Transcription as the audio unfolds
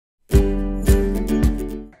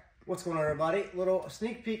What's going on, everybody? Little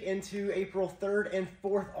sneak peek into April 3rd and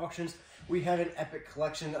 4th auctions. We have an epic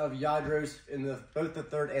collection of Lladrós in both the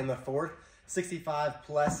 3rd and the 4th, 65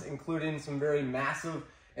 plus, including some very massive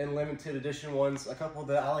and limited edition ones. A couple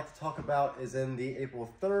that I like to talk about is in the April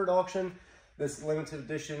 3rd auction. This limited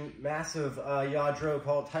edition massive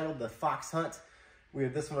Lladró titled the Fox Hunt. We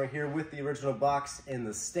have this one right here with the original box and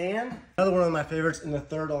the stand. Another one of my favorites in the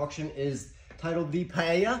 3rd auction is titled the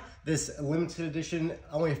Paella. This limited edition,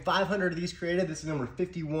 only 500 of these created. This is number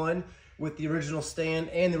 51 with the original stand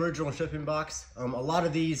and the original shipping box. A lot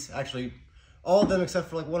of these, actually all of them except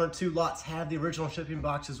for like 1 or 2 lots, have the original shipping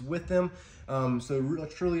boxes with them. So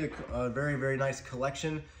truly a very, very nice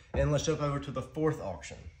collection. And let's jump over to the 4th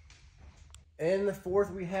auction. In the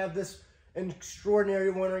 4th, we have this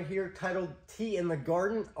extraordinary one right here titled Tea in the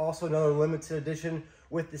Garden, also another limited edition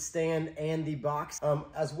with the stand and the box.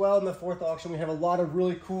 As well, in the 4th auction, we have a lot of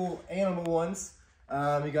really cool animal ones.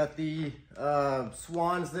 You got the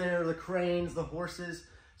swans there, the cranes, the horses.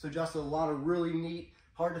 So just a lot of really neat,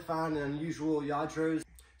 hard to find and unusual Lladrós.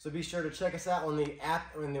 So be sure to check us out on the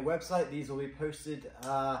app or on the website. These will be posted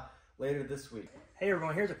later this week. Hey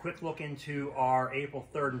everyone, here's a quick look into our April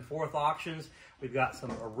 3rd and 4th auctions. We've got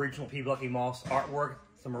some original Buckley Moss artwork,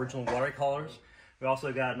 some original watercolors. We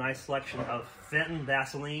also got a nice selection of Fenton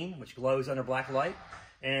Vaseline, which glows under black light.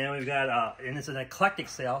 And we've got, and it's an eclectic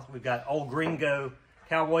sale. We've got old gringo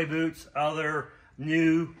cowboy boots, other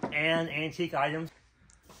new and antique items.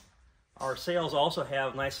 Our sales also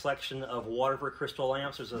have a nice selection of waterproof crystal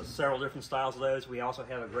lamps. There's several different styles of those. We also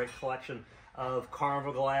have a great collection of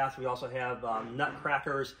carnival glass. We also have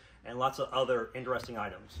nutcrackers and lots of other interesting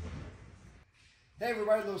items. Hey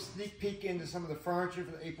everybody, a little sneak peek into some of the furniture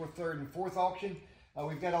for the April 3rd and 4th auction.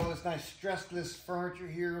 We've got all this nice stressless furniture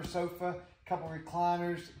here, sofa, couple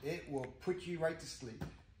recliners. It will put you right to sleep.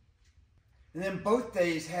 And then both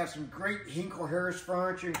days have some great Henkel Harris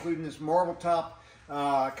furniture, including this marble top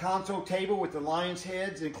console table with the lion's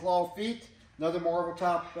heads and claw feet. Another marble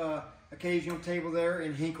top occasional table there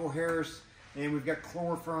in Henkel Harris. And we've got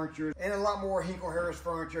Clore furniture and a lot more Henkel Harris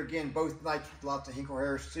furniture. Again, both like lots of Henkel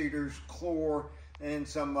Harris Suters, Clore, and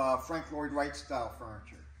some Frank Lloyd Wright style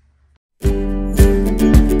furniture.